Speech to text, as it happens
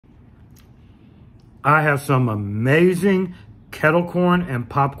I have some amazing kettle corn and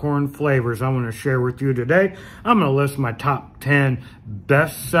popcorn flavors I want to share with you today. I'm going to list my top 10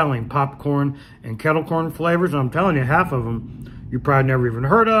 best-selling popcorn and kettle corn flavors. I'm telling you, half of them you probably never even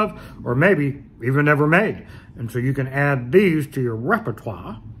heard of, or maybe even never made. And so you can add these to your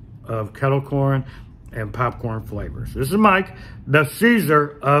repertoire of kettle corn and popcorn flavors. This is Mike, the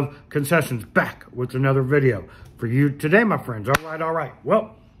Caesar of concessions, back with another video for you today, my friends. All right.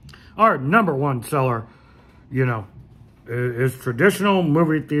 Well, our number one seller, you know, is traditional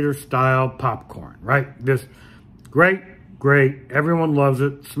movie theater style popcorn, right? This great, everyone loves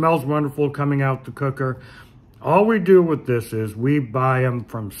it, smells wonderful coming out the cooker. All we do with this is we buy them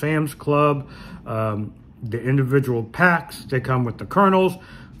from Sam's Club, the individual packs. They come with the kernels,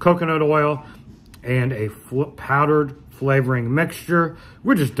 coconut oil, and a powdered flavoring mixture.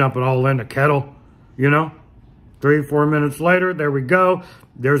 We just dump it all in the kettle, you know. 3-4 minutes later, there we go.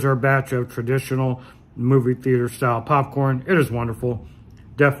 There's our batch of traditional movie theater style popcorn. It is wonderful.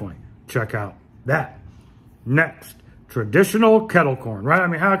 Definitely check out that. Next, traditional kettle corn, right? I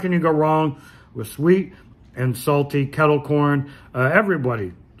mean, how can you go wrong with sweet and salty kettle corn?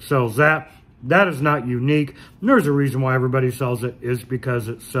 Everybody sells that. That is not unique. And there's a reason why everybody sells it, is because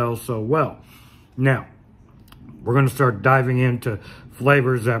it sells so well. Now, we're going to start diving into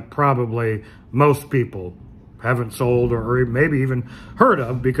flavors that probably most people haven't sold or maybe even heard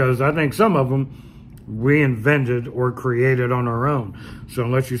of, because I think some of them we invented or created on our own. So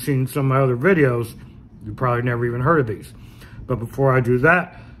unless you've seen some of my other videos, you probably never even heard of these. But before I do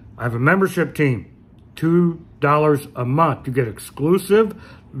that, I have a membership team. $2 a month. You get exclusive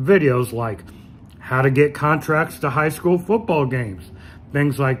videos like how to get contracts to high school football games,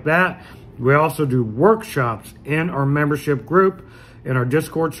 things like that. We also do workshops in our membership group, in our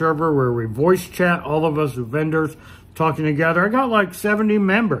Discord server, where we voice chat, all of us vendors talking together. I got like 70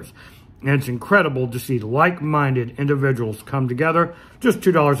 members, and it's incredible to see like-minded individuals come together. Just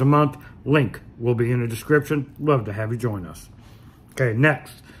 $2 a month. Link will be in the description. Love to have you join us. Okay,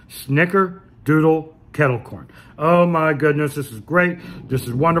 next, Snickerdoodle kettle corn. Oh my goodness, this is great. This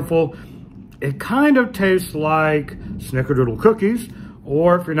is wonderful. It kind of tastes like Snickerdoodle cookies,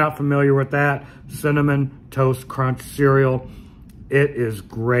 or if you're not familiar with that, Cinnamon Toast Crunch cereal. It is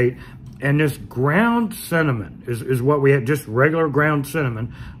great. And this ground cinnamon is what we had, just regular ground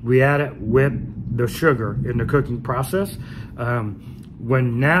cinnamon. We add it with the sugar in the cooking process.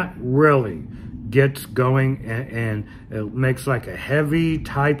 When that really gets going and it makes like a heavy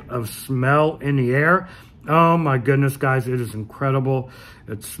type of smell in the air, oh my goodness, guys, it is incredible.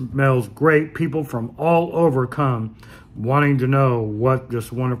 It smells great. People from all over come wanting to know what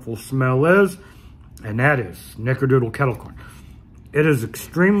this wonderful smell is, and that is Snickerdoodle kettle corn. It is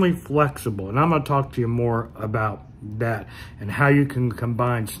extremely flexible, and I'm going to talk to you more about that and how you can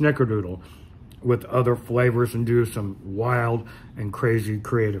combine Snickerdoodle with other flavors and do some wild and crazy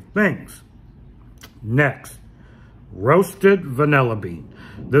creative things. Next, roasted vanilla bean.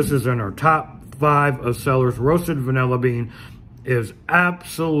 This is in our top 5 of sellers. Roasted vanilla bean is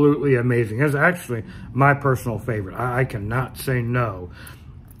absolutely amazing. It's actually my personal favorite. I cannot say no.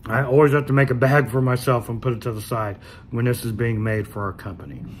 I always have to make a bag for myself and put it to the side when this is being made for our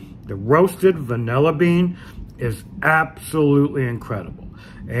company. The roasted vanilla bean is absolutely incredible.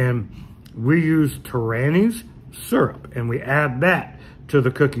 And we use Tyranny's syrup, and we add that to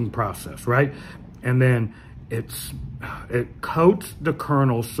the cooking process, right? And then it coats the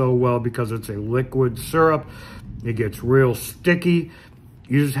kernels so well because it's a liquid syrup. It gets real sticky.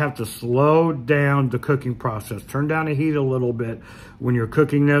 You just have to slow down the cooking process. Turn down the heat a little bit when you're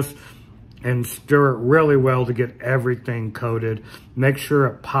cooking this and stir it really well to get everything coated. Make sure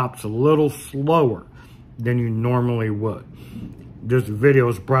it pops a little slower than you normally would. This video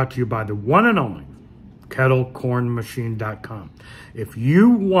is brought to you by the one and only kettlecornmachine.com. If you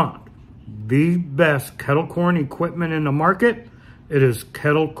want the best kettle corn equipment in the market, it is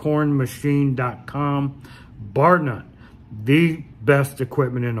kettlecornmachine.com. Bar none, the best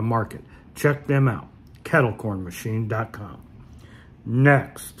equipment in the market. Check them out, kettlecornmachine.com.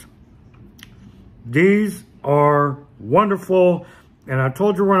 Next, these are wonderful, and I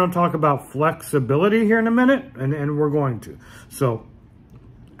told you we're going to talk about flexibility here in a minute, and we're going to. So,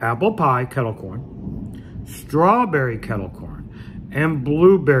 apple pie kettle corn, strawberry kettle corn, and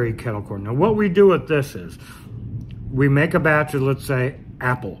blueberry kettle corn. Now, what we do with this is we make a batch of, let's say,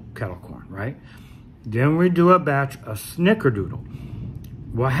 apple kettle corn, right? Then we do a batch of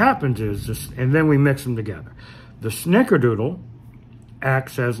Snickerdoodle. What happens is this, and then we mix them together. The Snickerdoodle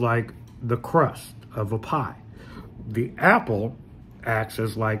acts as like the crust of a pie. The apple acts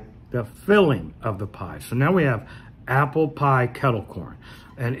as like the filling of the pie. So now we have apple pie kettle corn,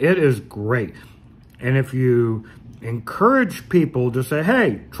 and it is great. And if you encourage people to say,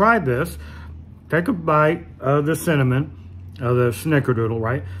 hey, try this, take a bite of the cinnamon, of the snickerdoodle,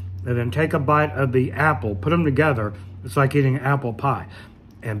 right? And then take a bite of the apple, put them together. It's like eating apple pie.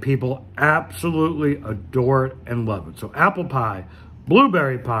 And people absolutely adore it and love it. So apple pie,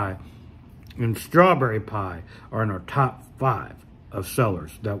 blueberry pie, and strawberry pie are in our top 5 of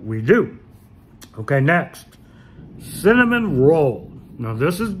sellers that we do. Okay, next, cinnamon roll. Now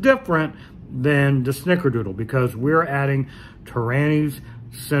this is different than the snickerdoodle because we're adding Tyranny's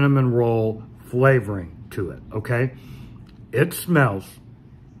cinnamon roll flavoring to it, okay? It smells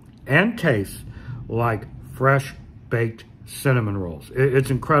and tastes like fresh baked cinnamon rolls. It's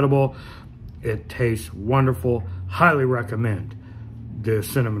incredible. It tastes wonderful. Highly recommend the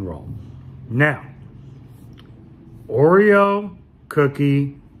cinnamon roll. Now, Oreo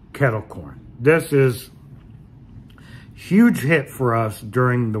cookie kettle corn. This is huge hit for us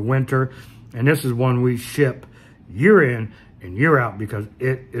during the winter, and this is one we ship year in and year out because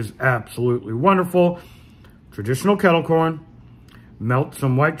it is absolutely wonderful. Traditional kettle corn. Melt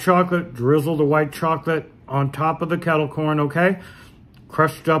some white chocolate, drizzle the white chocolate on top of the kettle corn, okay?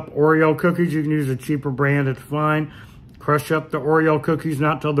 Crushed up Oreo cookies. You can use a cheaper brand, it's fine. Crush up the Oreo cookies,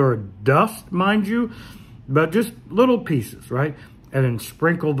 not till they're dust, mind you, but just little pieces, right? And then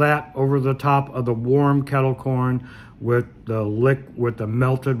sprinkle that over the top of the warm kettle corn with the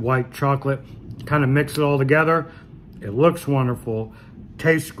melted white chocolate. Kind of mix it all together. It looks wonderful,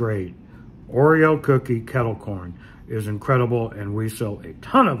 tastes great. Oreo cookie kettle corn is incredible, and we sell a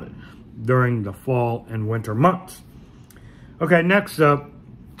ton of it during the fall and winter months. Okay, next up,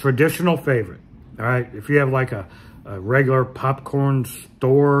 traditional favorite. All right, if you have like a regular popcorn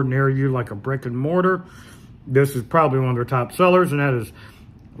store near you, like a brick and mortar, this is probably one of their top sellers, and that is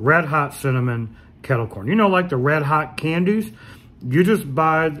Red Hot Cinnamon Kettle Corn. You know, like the Red Hot candies? You just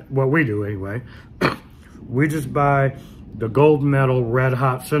buy, what we do anyway, we just buy the gold medal Red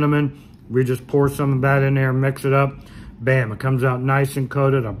Hot Cinnamon. We just pour some of that in there, mix it up. Bam, it comes out nice and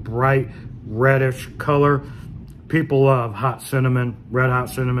coated, a bright reddish color. People love hot cinnamon, Red Hot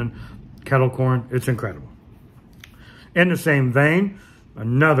Cinnamon Kettle Corn. It's incredible. In the same vein,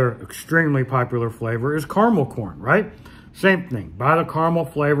 another extremely popular flavor is caramel corn, right? Same thing. Buy the caramel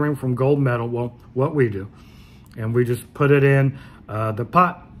flavoring from Gold Medal, well, what we do. And we just put it in the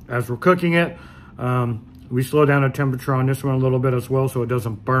pot as we're cooking it. We slow down the temperature on this one a little bit as well so it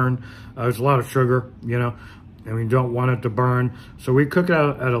doesn't burn. There's a lot of sugar, you know, and we don't want it to burn. So we cook it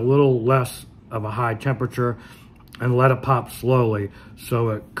at a little less of a high temperature and let it pop slowly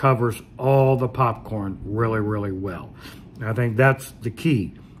so it covers all the popcorn really, really well. And I think that's the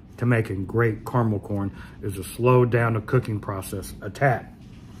key to making great caramel corn, is to slow down the cooking process a tad.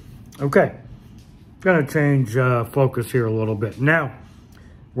 Okay, gonna change focus here a little bit. Now,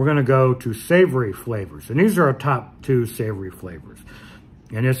 we're gonna go to savory flavors. And these are our top 2 savory flavors.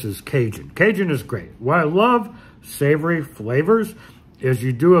 And this is Cajun. Cajun is great. What I love savory flavors is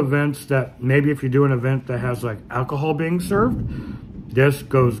you do events that, maybe if you do an event that has like alcohol being served, this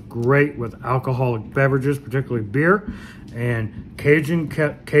goes great with alcoholic beverages, particularly beer. And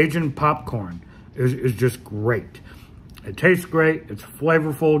Cajun popcorn is just great. It tastes great, it's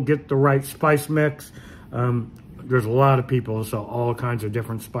flavorful, get the right spice mix. There's a lot of people who sell all kinds of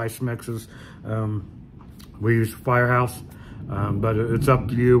different spice mixes. We use Firehouse, but it's up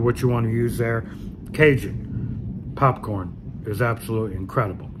to you what you want to use there. Cajun popcorn is absolutely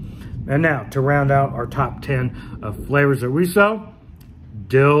incredible. And now, to round out our top 10 of flavors that we sell,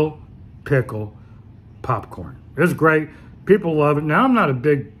 dill pickle popcorn. It's great. People love it. Now, I'm not a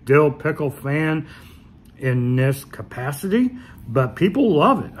big dill pickle fan in this capacity, but people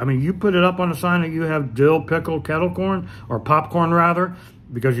love it. I mean, you put it up on a sign that you have dill pickle kettle corn, or popcorn rather,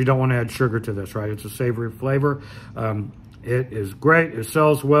 because you don't want to add sugar to this, right? It's a savory flavor. It is great. It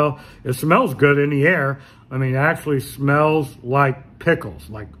sells well. It smells good in the air. I mean, it actually smells like pickles,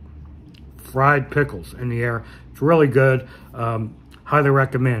 like fried pickles in the air. It's really good. Highly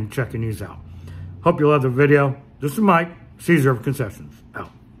recommend checking these out. Hope you love the video. This is Mike, Caesar of Concessions,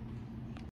 out.